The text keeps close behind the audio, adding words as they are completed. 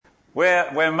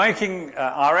We're making,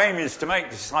 our aim is to make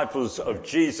disciples of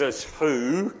Jesus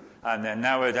who, and then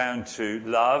now we're down to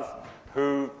love,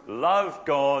 who love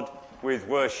God with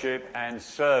worship and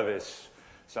service.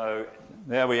 So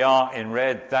there we are in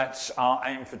red. That's our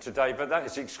aim for today, but that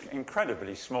is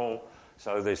incredibly small.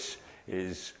 So this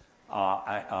is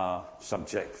our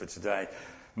subject for today.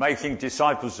 Making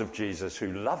disciples of Jesus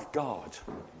who love God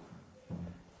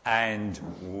and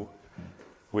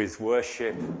with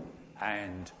worship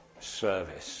and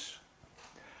service.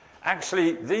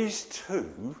 Actually, these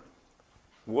two,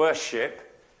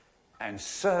 worship and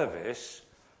service,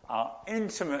 are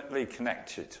intimately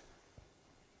connected.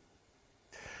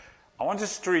 I want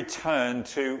us to return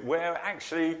to where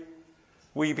actually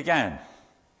we began,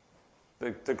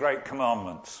 the Great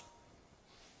Commandments.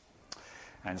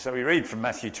 And so we read from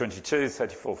Matthew 22,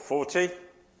 34, 40.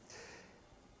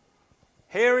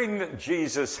 Hearing that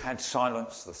Jesus had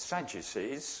silenced the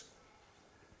Sadducees,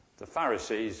 the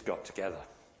Pharisees got together.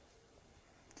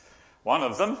 One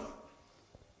of them,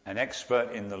 an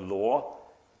expert in the law,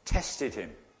 tested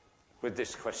him with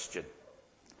this question.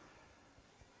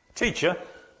 Teacher,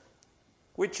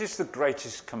 which is the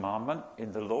greatest commandment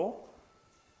in the law?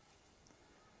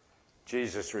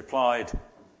 Jesus replied,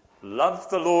 love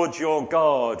the Lord your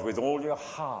God with all your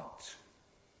heart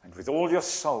and with all your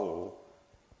soul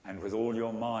and with all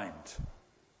your mind.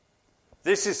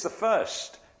 This is the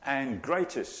first and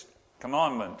greatest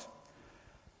commandment.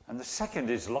 And the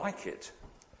second is like it.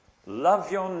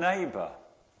 Love your neighbour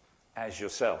as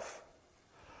yourself.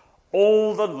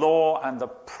 All the law and the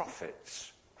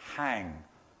prophets hang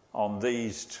on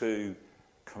these two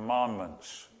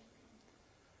commandments.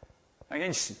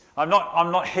 Again, I'm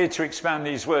not here to expound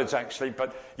these words actually,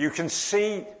 but you can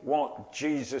see what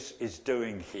Jesus is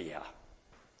doing here.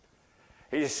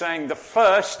 He's saying the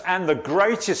first and the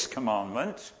greatest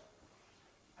commandment,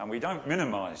 and we don't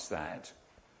minimize that,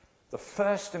 the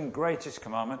first and greatest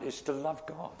commandment is to love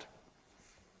God.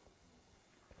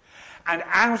 And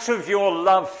out of your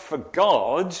love for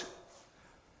God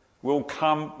will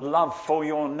come love for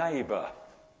your neighbour.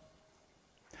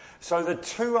 So the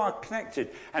two are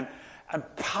connected. And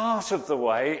part of the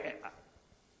way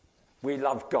we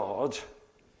love God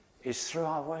is through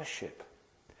our worship.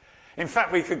 In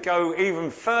fact, we could go even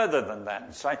further than that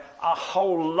and say our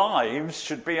whole lives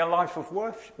should be a life of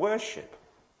worship.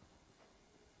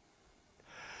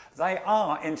 They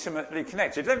are intimately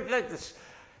connected.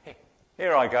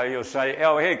 Here I go, you'll say,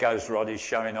 oh, here goes Rod, he's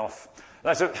showing off.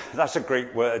 That's a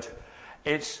Greek word.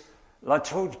 It's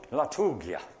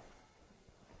liturgia.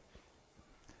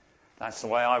 That's the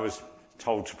way I was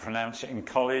told to pronounce it in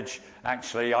college.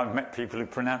 Actually, I've met people who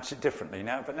pronounce it differently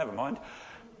now, but never mind.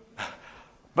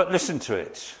 But listen to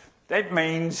it. It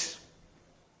means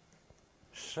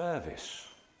service.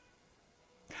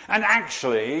 And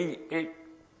actually, it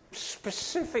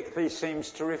specifically seems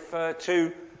to refer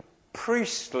to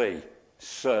priestly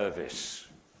service,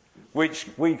 which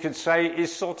we could say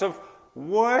is sort of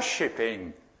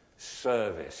worshipping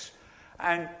service.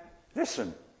 And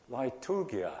listen,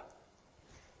 liturgia,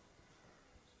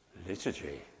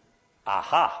 liturgy.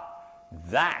 Aha!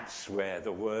 That's where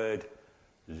the word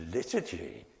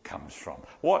liturgy comes from.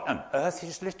 What on earth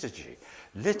is liturgy?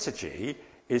 Liturgy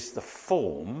is the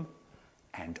form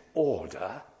and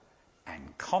order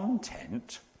and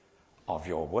content of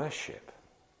your worship.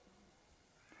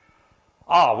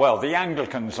 Well, the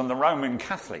Anglicans and the Roman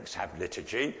Catholics have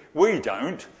liturgy. We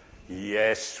don't.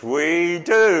 Yes, we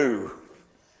do.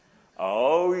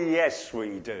 Oh, yes,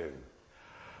 we do.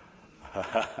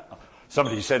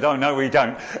 Somebody said, oh, no, we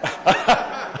don't.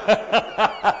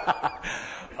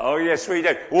 Oh, yes, we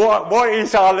do. What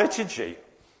is our liturgy?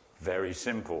 Very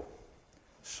simple.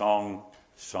 Song,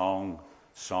 song,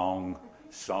 song,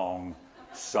 song,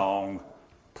 song,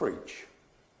 preach.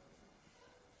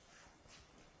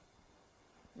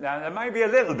 Now, there may be a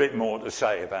little bit more to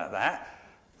say about that,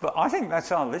 but I think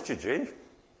that's our liturgy.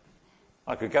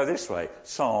 I could go this way.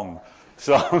 Song,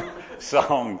 song,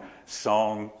 song,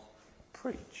 song,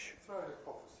 preach.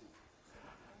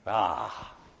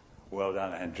 Well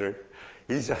done, Andrew.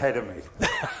 He's ahead of me.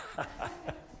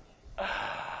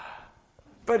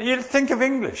 But you think of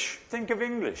English. Think of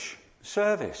English.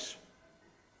 Service.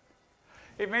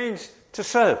 It means to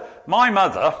serve. My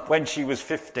mother, when she was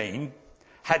 15,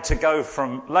 had to go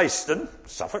from Leiston,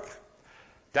 Suffolk,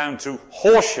 down to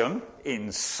Horsham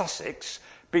in Sussex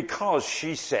because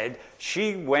she said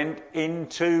she went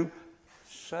into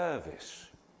service.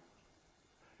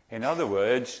 In other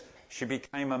words, she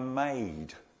became a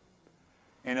maid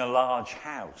in a large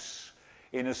house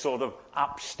in a sort of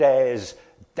upstairs,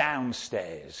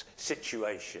 downstairs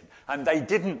situation. And they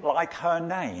didn't like her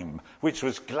name, which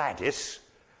was Gladys,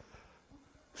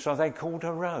 so they called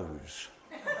her Rose.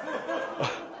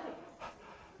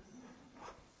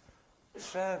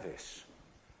 Service.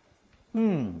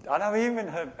 And I've even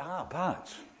heard,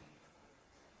 but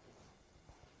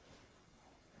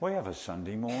we have a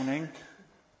Sunday morning.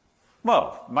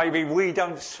 Well, maybe we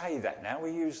don't say that now.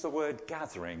 We use the word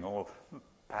gathering or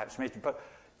perhaps meeting. But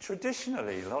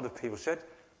traditionally, a lot of people said,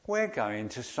 we're going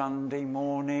to Sunday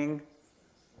morning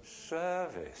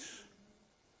service.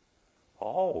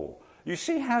 Oh, you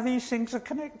see how these things are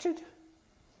connected?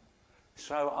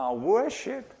 So our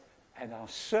worship and our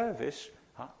service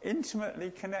are intimately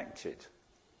connected.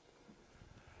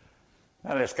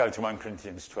 Now let's go to 1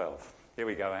 Corinthians 12. Here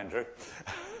we go, Andrew.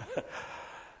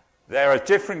 There are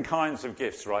different kinds of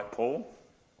gifts, right, Paul?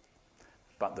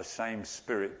 But the same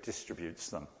Spirit distributes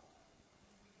them.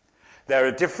 There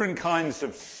are different kinds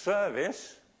of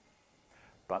service,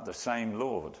 but the same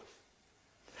Lord.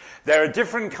 There are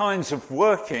different kinds of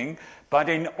working, but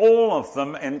in all of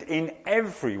them and in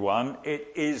everyone, it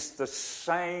is the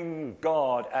same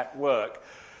God at work.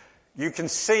 You can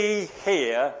see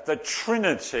here the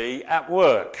Trinity at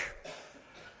work.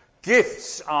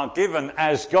 Gifts are given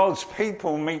as God's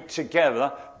people meet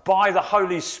together by the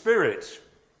Holy Spirit.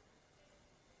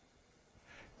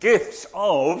 Gifts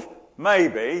of,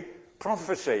 maybe,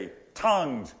 prophecy,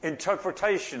 tongues,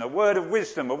 interpretation, a word of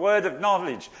wisdom, a word of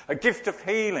knowledge, a gift of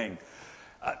healing,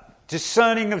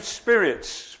 discerning of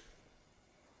spirits.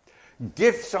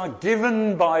 Gifts are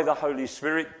given by the Holy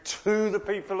Spirit to the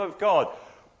people of God.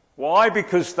 Why?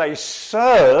 Because they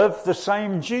serve the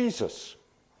same Jesus,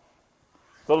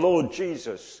 the Lord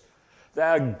Jesus. They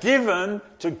are given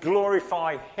to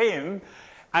glorify him,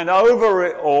 and over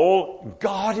it all,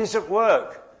 God is at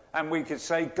work. And we could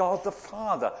say God the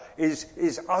Father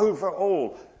is over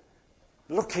all,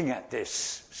 looking at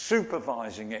this,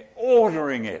 supervising it,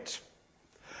 ordering it.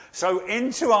 So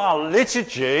into our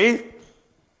liturgy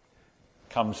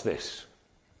comes this.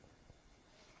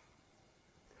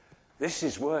 This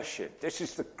is worship. This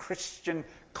is the Christian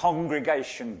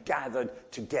congregation gathered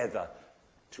together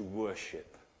to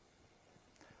worship.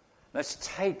 Let's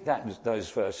take those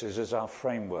verses as our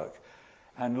framework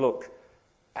and look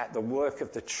at the work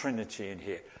of the Trinity in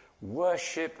here.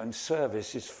 Worship and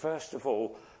service is first of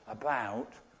all about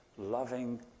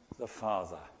loving the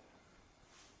Father.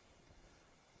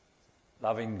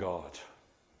 Loving God.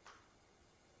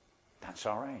 That's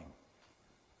our aim.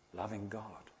 Loving God.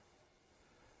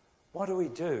 What do we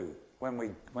do when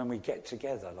we get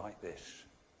together like this?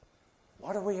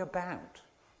 What are we about?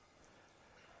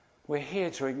 We're here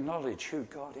to acknowledge who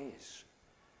God is.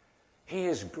 He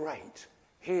is great.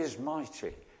 He is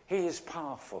mighty. He is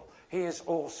powerful. He is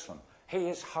awesome. He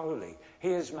is holy. He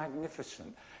is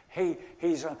magnificent.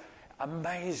 He's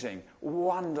amazing,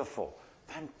 wonderful,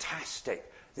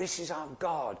 fantastic. This is our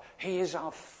God. He is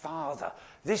our Father.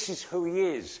 This is who he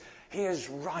is. He is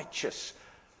righteous.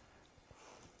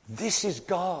 This is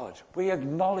God. We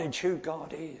acknowledge who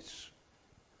God is.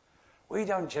 We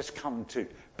don't just come to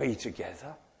be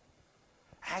together.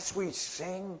 As we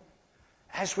sing,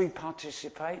 as we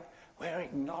participate, we're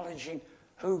acknowledging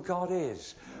who God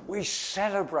is. We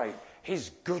celebrate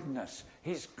his goodness,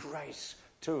 his grace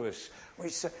to us.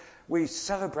 We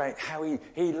celebrate how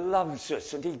he loves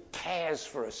us and he cares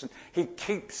for us and he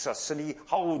keeps us and he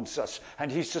holds us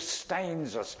and he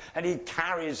sustains us and he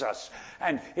carries us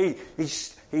and he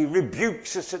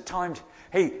rebukes us at times.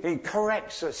 He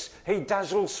corrects us. He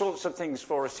does all sorts of things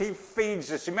for us. He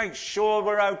feeds us. He makes sure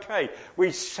we're okay.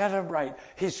 We celebrate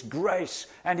his grace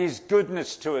and his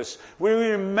goodness to us. We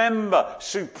remember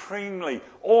supremely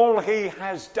all he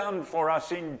has done for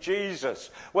us in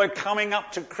Jesus. We're coming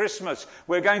up to Christmas.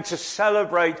 We're going to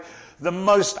celebrate the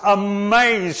most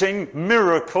amazing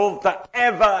miracle that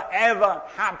ever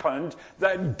happened,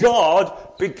 that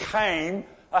God became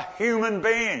a human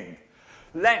being.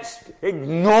 Let's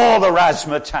ignore the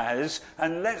razzmatazz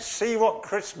and let's see what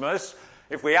Christmas,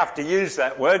 if we have to use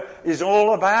that word, is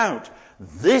all about.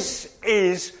 This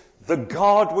is the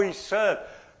God we serve.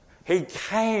 He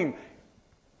came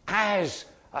as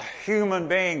a human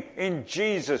being in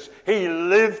Jesus. He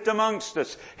lived amongst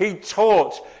us. He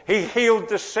taught. He healed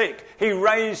the sick. He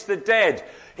raised the dead.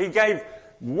 He gave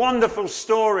wonderful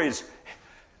stories.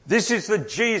 This is the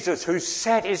Jesus who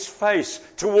set his face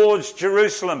towards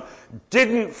Jerusalem,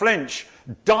 didn't flinch,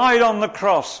 died on the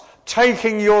cross,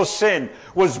 taking your sin,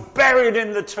 was buried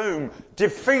in the tomb,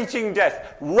 defeating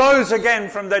death, rose again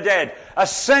from the dead,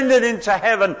 ascended into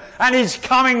heaven, and is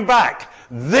coming back.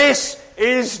 This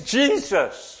is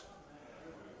Jesus.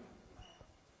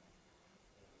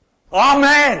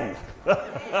 Amen!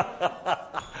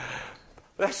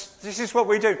 This is what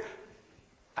we do.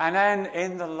 And then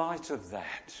in the light of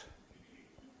that,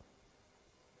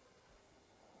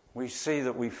 we see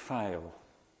that we fail.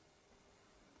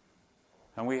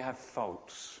 And we have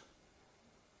faults.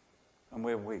 And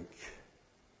we're weak.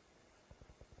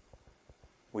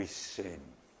 We sin.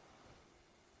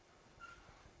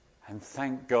 And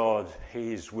thank God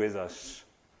he is with us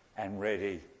and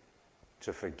ready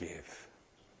to forgive.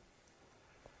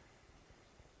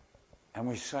 And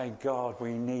we say, God,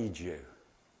 we need you.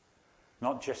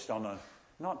 Not just on a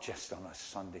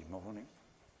Sunday morning.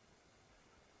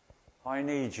 I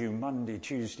need you Monday,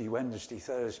 Tuesday, Wednesday,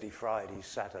 Thursday, Friday,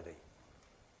 Saturday.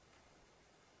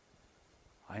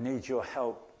 I need your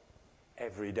help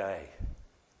every day.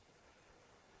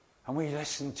 And we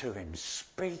listen to him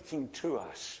speaking to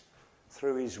us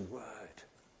through his word.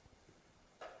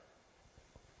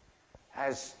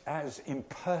 As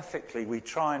imperfectly we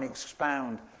try and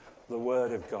expound the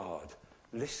word of God,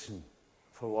 listen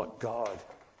for what God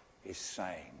is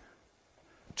saying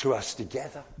to us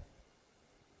together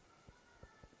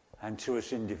and to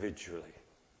us individually.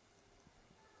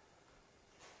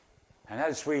 And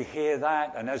as we hear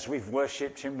that and as we've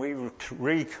worshipped him, we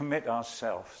recommit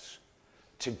ourselves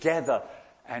together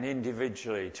and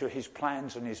individually to his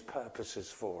plans and his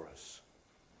purposes for us.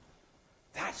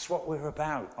 That's what we're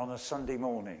about on a Sunday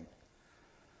morning.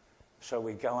 So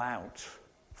we go out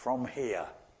from here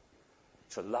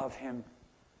to love him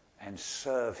and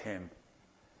serve him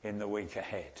in the week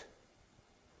ahead.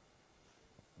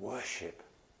 Worship,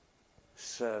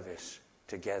 service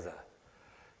together.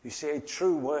 You see,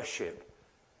 true worship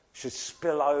should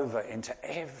spill over into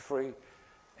every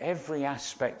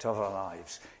aspect of our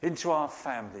lives, into our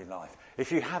family life.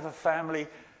 If you have a family,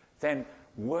 then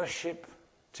worship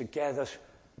together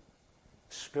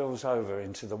spills over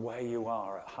into the way you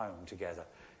are at home together.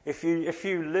 If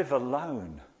you live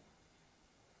alone,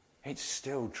 it's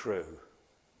still true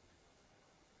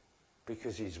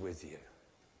because he's with you.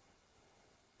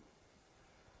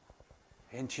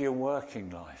 Into your working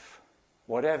life,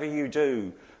 whatever you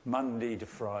do Monday to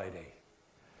Friday,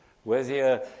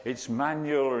 whether it's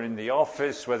manual or in the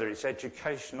office, whether it's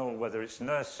educational, whether it's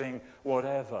nursing,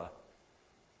 whatever.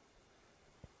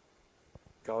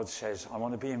 God says, I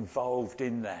want to be involved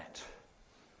in that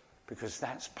because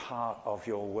that's part of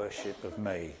your worship of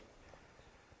me.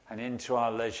 And into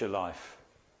our leisure life,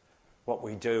 what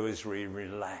we do is we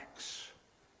relax.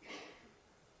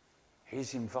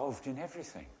 He's involved in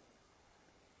everything.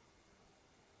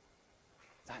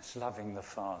 That's loving the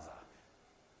Father.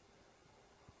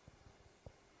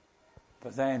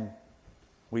 But then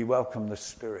we welcome the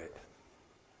Spirit.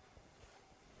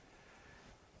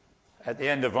 At the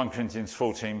end of 1 Corinthians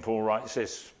 14, Paul writes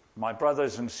this, my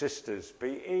brothers and sisters,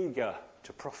 be eager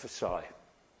to prophesy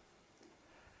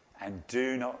and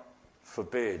do not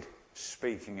forbid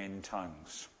speaking in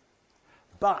tongues.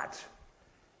 But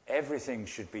everything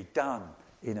should be done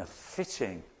in a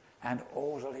fitting and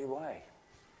orderly way.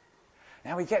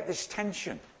 Now we get this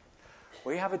tension.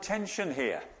 We have a tension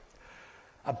here.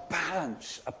 A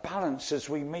balance as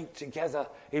we meet together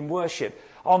in worship.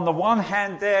 On the one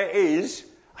hand, there is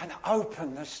an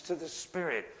openness to the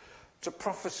Spirit, to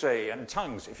prophecy and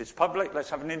tongues. If it's public,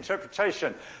 let's have an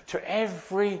interpretation. To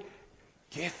every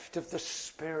gift of the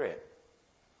Spirit.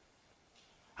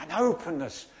 An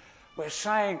openness. We're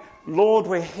saying, Lord,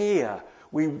 we're here.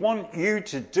 We want you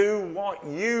to do what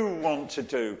you want to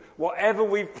do. Whatever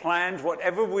we've planned,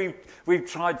 whatever we've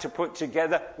tried to put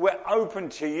together, we're open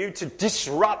to you to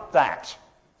disrupt that.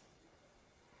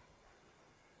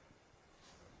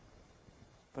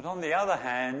 But on the other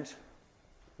hand,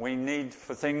 we need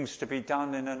for things to be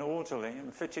done in an orderly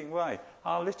and fitting way.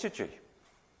 Our liturgy.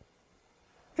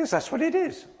 Because that's what it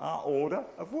is, our order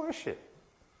of worship.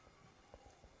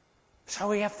 So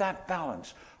we have that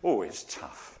balance. Oh, it's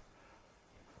tough.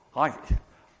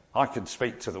 I can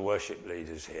speak to the worship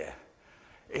leaders here.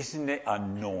 Isn't it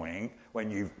annoying when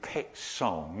you've picked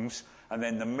songs and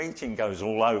then the meeting goes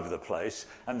all over the place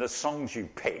and the songs you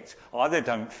picked either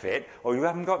don't fit or you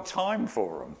haven't got time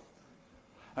for them?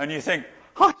 And you think,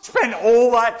 I spent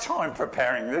all that time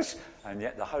preparing this and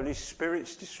yet the Holy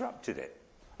Spirit's disrupted it.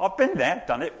 I've been there,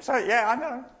 done it. So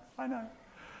yeah, I know.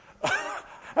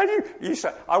 And you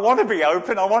say, I want to be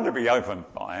open.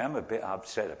 But I am a bit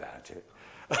upset about it.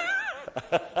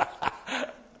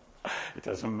 It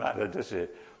doesn't matter, does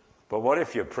it? But what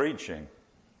if you're preaching?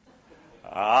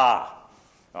 I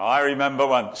remember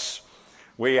once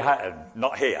we had,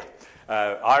 not here,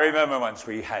 I remember once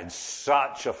we had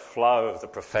such a flow of the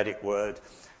prophetic word.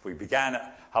 We began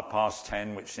at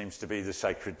 10:30, which seems to be the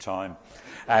sacred time.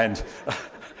 And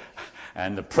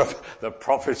and the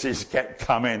prophecies kept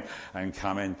coming and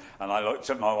coming. And I looked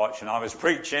at my watch and I was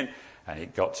preaching, and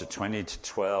it got to 20 to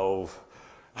 12,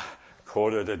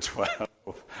 quarter to 12.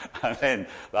 And then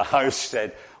the host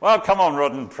said, well, come on,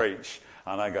 Rod, and preach.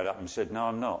 And I got up and said, no,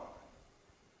 I'm not.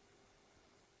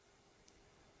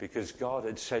 Because God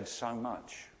had said so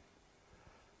much.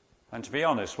 And to be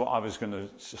honest, what I was going to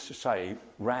say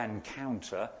ran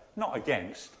counter, not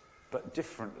against, but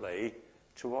differently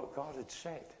to what God had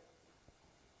said.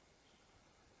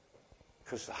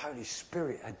 Because the Holy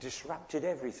Spirit had disrupted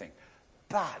everything.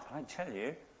 But, I tell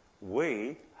you,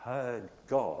 we heard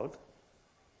God.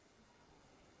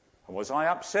 And was I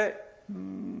upset?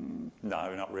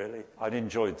 No, not really. I'd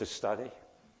enjoyed the study.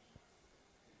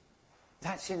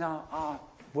 That's in our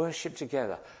worship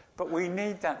together. But we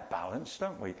need that balance,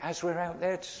 don't we? As we're out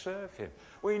there to serve him.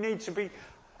 We need to be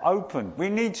open. We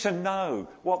need to know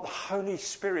what the Holy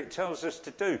Spirit tells us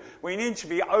to do. We need to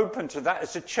be open to that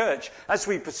as a church. As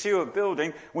we pursue a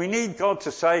building, we need God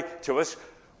to say to us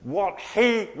what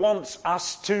he wants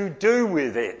us to do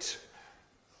with it.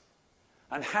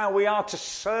 And how we are to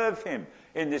serve him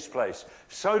in this place.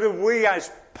 So do we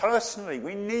as personally.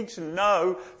 We need to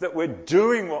know that we're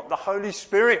doing what the Holy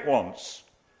Spirit wants.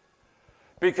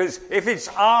 Because if it's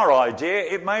our idea,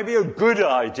 it may be a good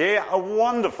idea, a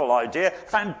wonderful idea,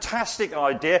 fantastic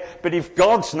idea, but if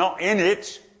God's not in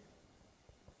it,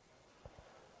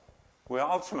 we're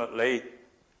ultimately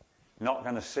not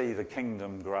going to see the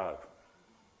kingdom grow.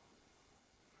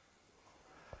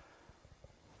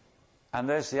 And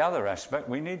there's the other aspect.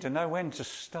 We need to know when to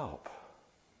stop.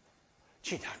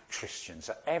 Do you know, Christians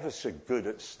are ever so good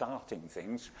at starting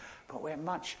things, but we're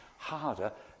much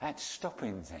harder at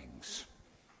stopping things.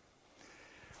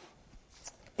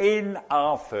 In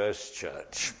our first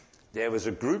church, there was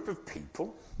a group of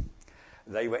people,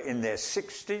 they were in their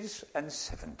 60s and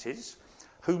 70s,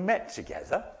 who met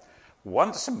together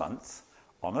once a month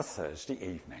on a Thursday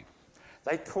evening.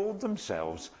 They called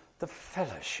themselves the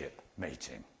Fellowship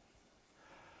Meeting.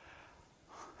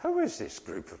 Who is this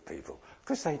group of people?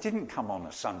 Because they didn't come on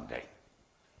a Sunday.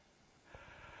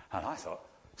 And I thought,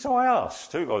 so I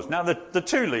asked who it was. Now, the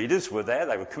two leaders were there.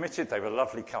 They were committed. They were a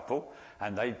lovely couple.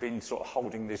 And they'd been sort of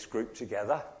holding this group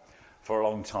together for a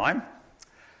long time.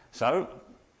 So,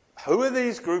 who are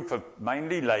these group of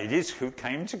mainly ladies who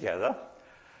came together?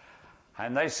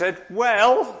 And they said,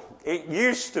 well, it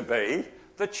used to be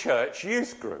the church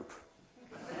youth group.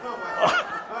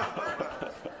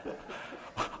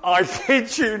 I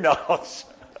kid you not.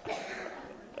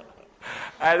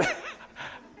 And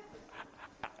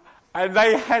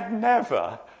they had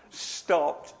never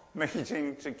stopped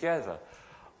meeting together.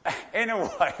 In a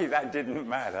way, that didn't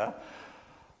matter.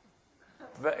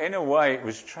 But in a way, it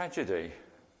was tragedy.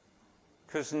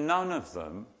 Because none of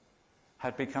them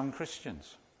had become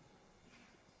Christians.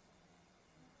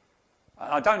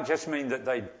 And I don't just mean that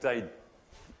they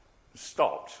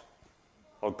stopped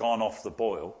or gone off the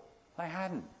boil. They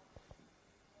hadn't.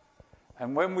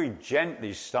 And when we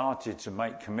gently started to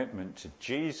make commitment to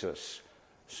Jesus,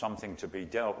 something to be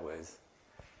dealt with,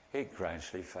 it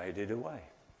gradually faded away.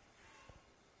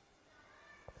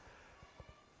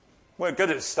 We're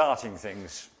good at starting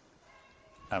things,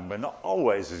 and we're not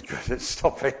always as good at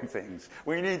stopping things.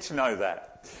 We need to know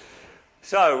that.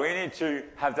 So we need to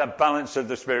have that balance of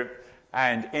the Spirit,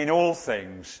 and in all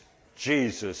things,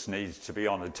 Jesus needs to be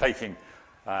honoured. Taking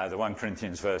the 1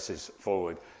 Corinthians verses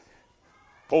forward.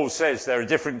 Paul says there are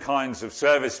different kinds of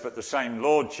service, but the same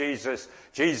Lord Jesus.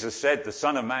 Jesus said the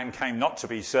Son of Man came not to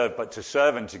be served, but to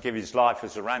serve and to give his life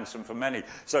as a ransom for many.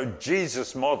 So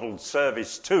Jesus modelled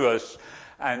service to us.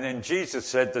 And then Jesus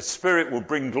said, the Spirit will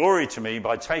bring glory to me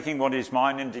by taking what is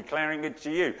mine and declaring it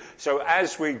to you. So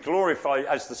as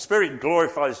the Spirit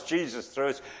glorifies Jesus through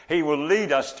us, he will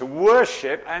lead us to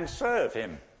worship and serve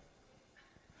him.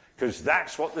 Because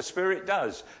that's what the Spirit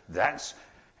does. That's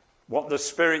what the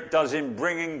Spirit does in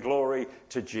bringing glory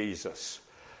to Jesus.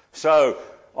 So,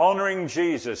 honouring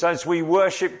Jesus as we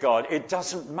worship God, it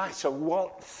doesn't matter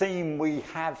what theme we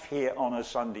have here on a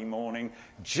Sunday morning,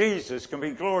 Jesus can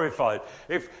be glorified.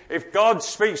 If God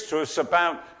speaks to us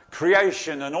about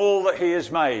creation and all that he has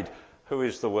made, who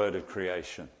is the word of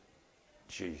creation?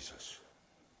 Jesus.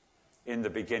 In the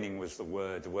beginning was the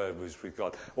Word was with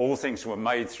God. All things were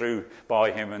made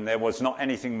by him, and there was not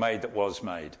anything made that was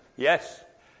made. Yes?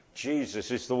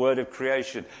 Jesus is the word of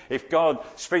creation. If God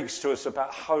speaks to us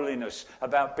about holiness,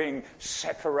 about being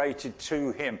separated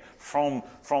to him from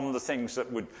the things that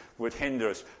would hinder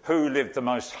us, who lived the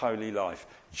most holy life?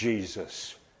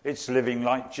 Jesus. It's living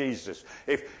like Jesus.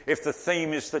 If the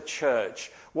theme is the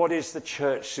church, what is the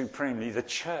church supremely? The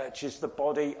church is the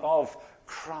body of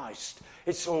Christ.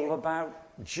 It's all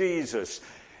about Jesus.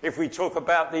 If we talk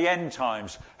about the end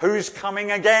times, who's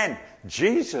coming again?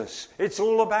 Jesus. It's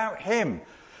all about him.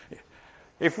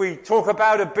 If we talk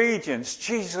about obedience,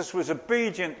 Jesus was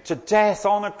obedient to death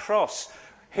on a cross.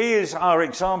 He is our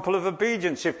example of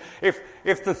obedience.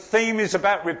 If the theme is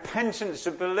about repentance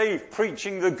and belief,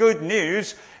 preaching the good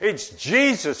news, it's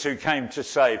Jesus who came to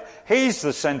save. He's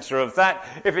the centre of that.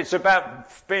 If it's about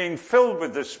being filled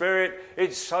with the Spirit,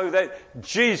 it's so that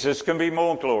Jesus can be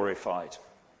more glorified.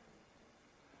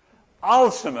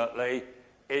 Ultimately,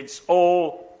 it's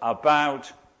all about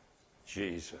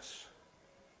Jesus.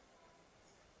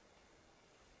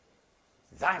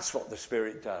 That's what the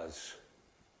Spirit does.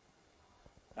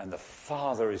 And the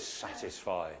Father is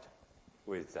satisfied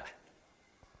with that.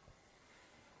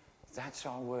 That's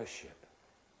our worship.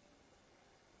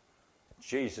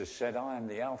 Jesus said, I am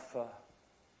the Alpha,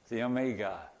 the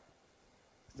Omega,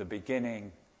 the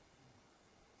beginning,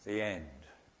 the end.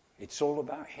 It's all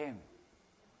about him.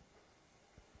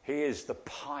 He is the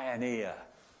pioneer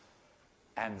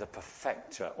and the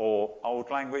perfecter, or old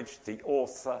language, the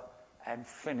author and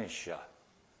finisher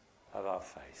of our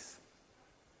faith.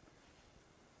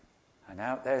 And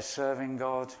out there serving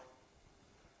God,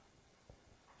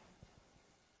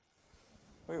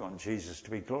 we want Jesus to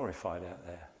be glorified out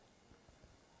there.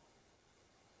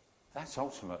 That's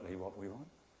ultimately what we want.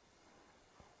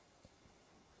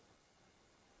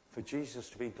 For Jesus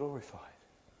to be glorified.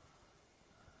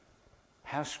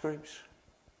 House groups?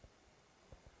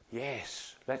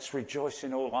 Yes, let's rejoice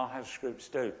in all our house groups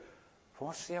do. But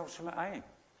what's the ultimate aim?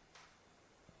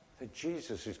 That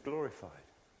Jesus is glorified.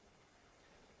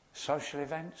 Social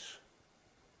events?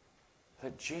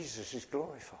 That Jesus is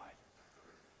glorified.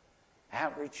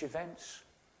 Outreach events?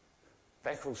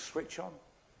 Beckles switch on?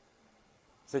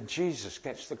 That Jesus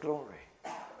gets the glory.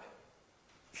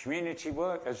 Community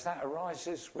work, as that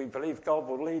arises, we believe God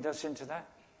will lead us into that,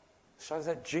 so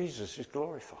that Jesus is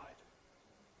glorified.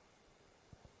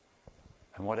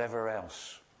 And whatever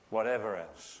else,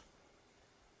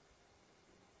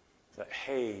 that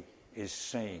he is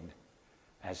seen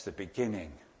as the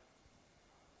beginning,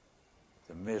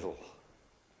 the middle,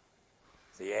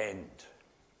 the end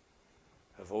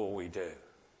of all we do.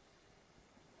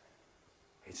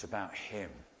 It's about him,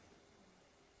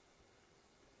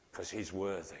 because he's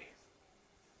worthy.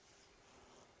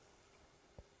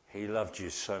 He loved you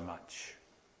so much.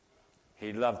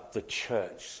 He loved the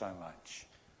church so much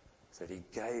that he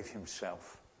gave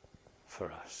himself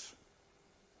for us.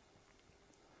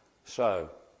 So,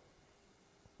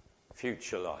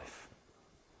 future life,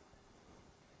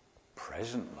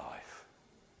 present life,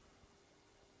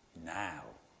 now.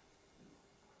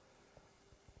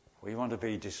 We want to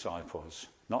be disciples,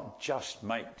 not just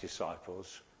make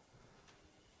disciples,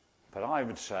 but I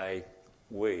would say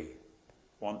we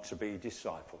want to be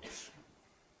disciples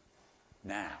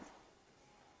now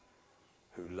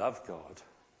who love God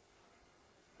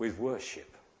with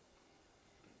worship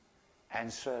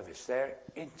and service. They're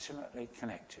intimately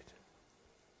connected.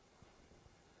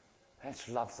 Let's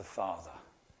love the Father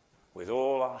with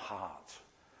all our heart,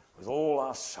 with all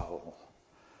our soul,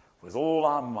 with all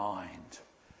our mind,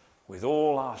 with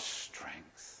all our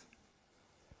strength.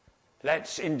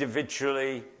 Let's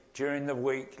individually, during the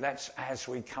week, as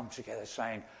we come together,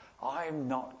 saying, I'm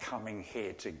not coming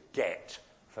here to get,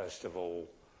 first of all,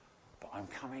 but I'm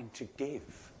coming to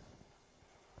give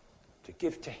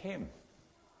to him,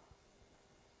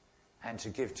 and to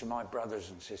give to my brothers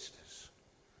and sisters.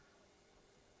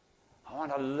 I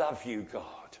want to love you,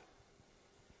 God,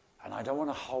 and I don't want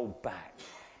to hold back.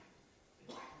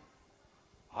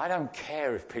 I don't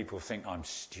care if people think I'm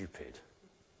stupid,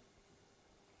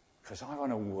 because I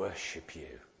want to worship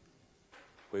you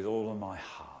with all of my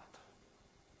heart.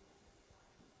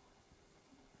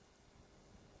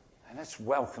 And let's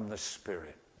welcome the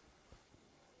Spirit.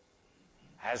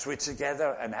 As we're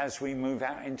together and as we move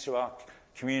out into our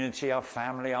community, our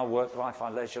family, our work life,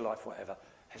 our leisure life, whatever,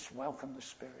 let's welcome the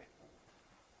Spirit.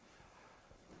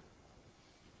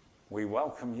 We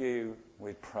welcome you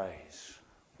with praise.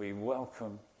 We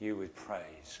welcome you with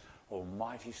praise.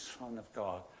 Almighty Son of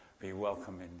God, be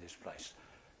welcome in this place.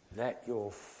 Let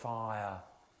your fire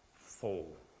fall.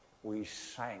 We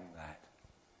sang that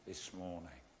this morning.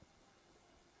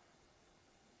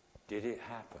 Did it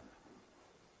happen?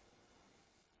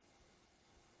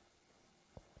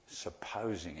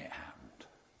 Supposing it happened.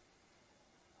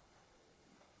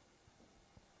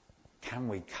 Can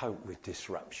we cope with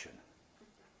disruption?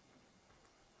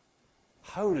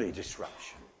 Holy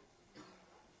disruption.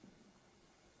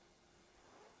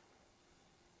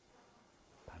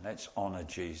 And let's honour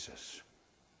Jesus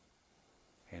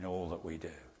in all that we do.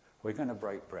 We're going to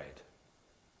break bread.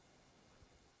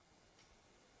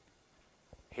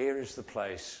 Here is the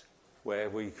place where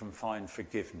we can find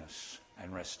forgiveness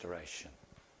and restoration.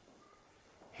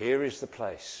 Here is the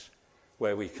place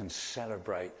where we can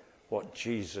celebrate what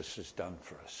Jesus has done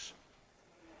for us.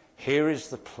 Here is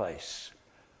the place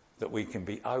that we can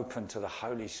be open to the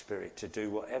Holy Spirit to do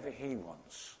whatever he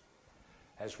wants.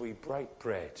 As we break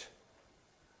bread,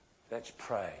 let's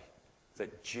pray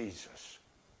that Jesus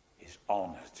is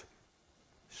honoured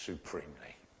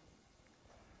supremely,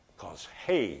 because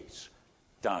he's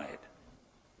done it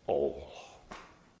all.